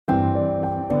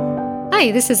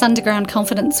Hi, this is Underground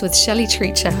Confidence with Shelley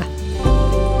Treacher.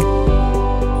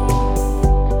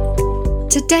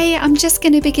 Today I'm just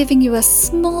going to be giving you a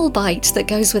small bite that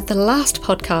goes with the last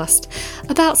podcast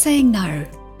about saying no.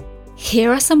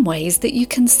 Here are some ways that you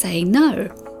can say no.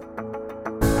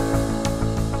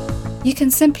 You can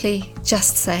simply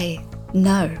just say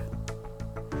no.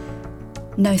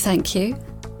 No, thank you.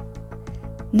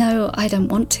 No, I don't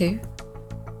want to.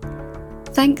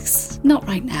 Thanks, not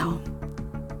right now.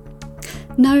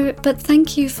 No, but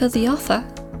thank you for the offer.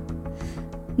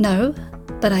 No,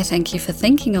 but I thank you for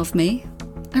thinking of me.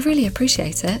 I really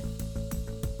appreciate it.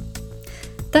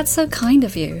 That's so kind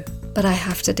of you, but I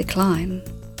have to decline.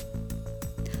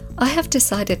 I have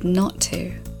decided not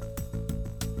to.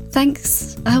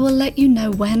 Thanks, I will let you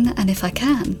know when and if I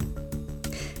can.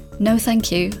 No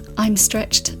thank you, I'm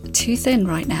stretched too thin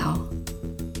right now.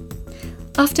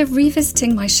 After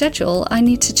revisiting my schedule, I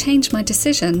need to change my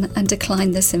decision and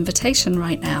decline this invitation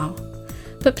right now.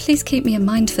 But please keep me in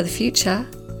mind for the future.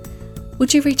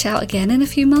 Would you reach out again in a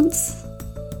few months?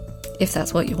 If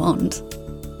that's what you want.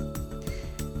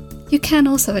 You can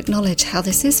also acknowledge how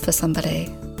this is for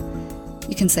somebody.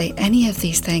 You can say any of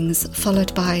these things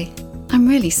followed by, I'm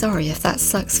really sorry if that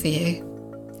sucks for you.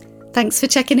 Thanks for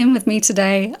checking in with me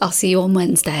today. I'll see you on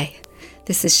Wednesday.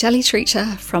 This is Shelley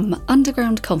Treacher from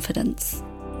Underground Confidence.